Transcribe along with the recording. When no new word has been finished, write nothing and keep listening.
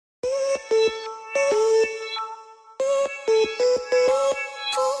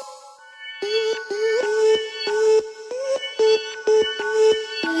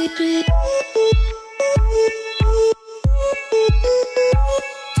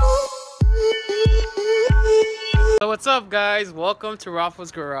What's up, guys? Welcome to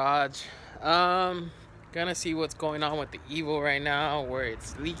Rafa's Garage. Gonna see what's going on with the Evo right now, where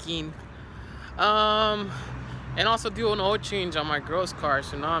it's leaking. And also do an oil change on my girl's car,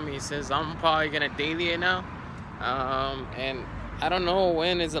 Tsunami, since I'm probably gonna daily it now. And I don't know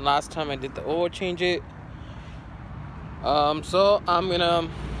when is the last time I did the oil change it. So I'm gonna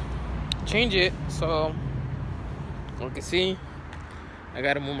change it. So you can see, I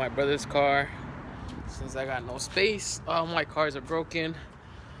gotta move my brother's car since I got no space. All my cars are broken.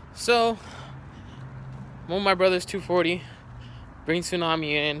 So move my brother's 240, bring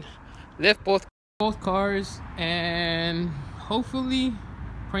Tsunami in, lift both cars, and hopefully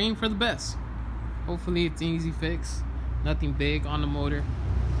praying for the best. Hopefully it's an easy fix, nothing big on the motor,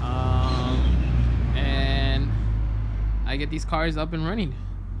 and I get these cars up and running,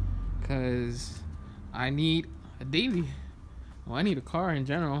 because I need a daily. Well, I need a car in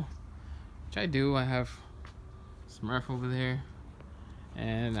general, which I do. I have Smurf over there,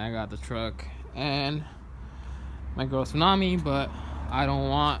 and I got the truck and my girl Tsunami, but I don't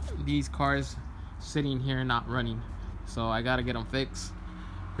want these cars sitting here not running, so I gotta get them fixed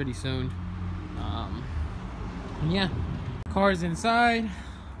pretty soon. Yeah, car's inside,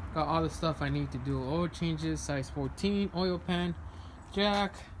 got all the stuff I need to do: oil changes, size 14, oil pan,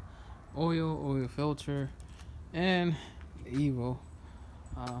 jack, oil filter, and the Evo.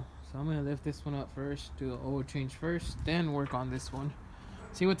 So I'm gonna lift this one up first, do the oil change first, then work on this one,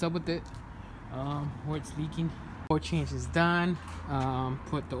 see what's up with it, where it's leaking. Oil change is done.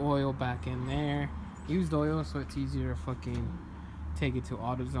 Put the oil back in there, used oil, so it's easier to fucking take it to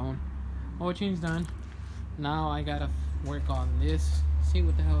AutoZone. Oil change done. Now I gotta work on this, see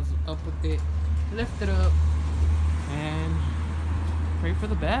what the hell's up with it, lift it up, and pray for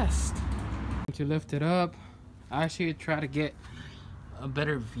the best. To lift it up, I actually try to get a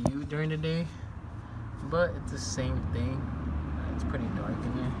better view during the day, but it's the same thing. It's pretty dark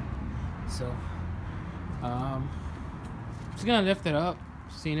in there, so just gonna lift it up,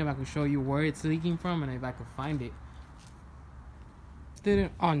 seeing if I can show you where it's leaking from and if I can find it. Did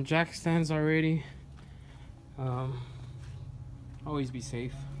it on jack stands already. Always be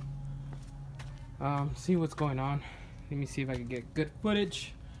safe. See what's going on. Let me see if I can get good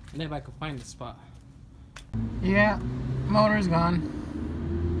footage and if I can find the spot. Yeah, motor's gone.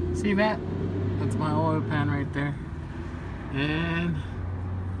 See that? That's my oil pan right there. And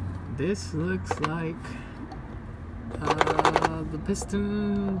this looks like the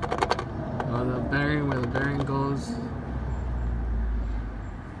piston, or the bearing, where the bearing goes,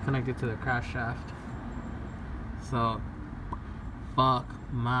 connected to the crash shaft. So fuck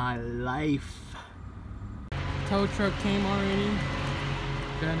my life. Tow truck came already.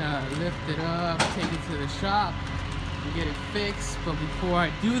 Gonna lift it up, take it to the shop and get it fixed. But before I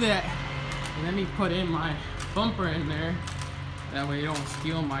do that, let me put in my bumper in there, that way you don't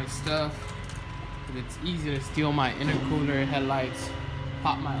steal my stuff. It's easy to steal my intercooler, headlights,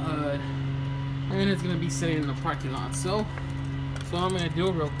 pop my hood, and it's gonna be sitting in the parking lot. So I'm gonna do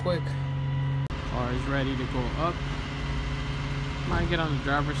it real quick. Car is ready to go up. Might get on the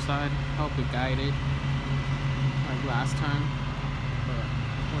driver's side, help it guide it like last time, but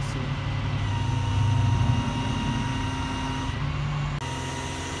we'll see.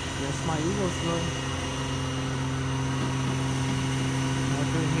 Yes, my Evo's good.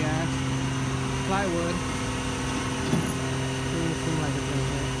 Nothing he asked. Plywood. Doesn't seem like it's gonna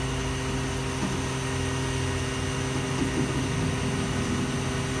hit.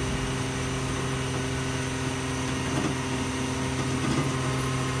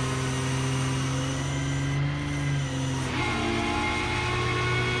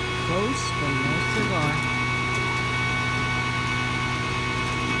 Close, but no cigar.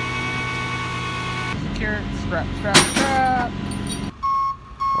 Secure, strap.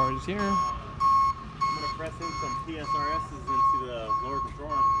 Car's here. I'm going to press in some PSRSs into the lower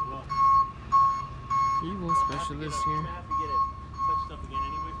control arm as well. Evo specialist here.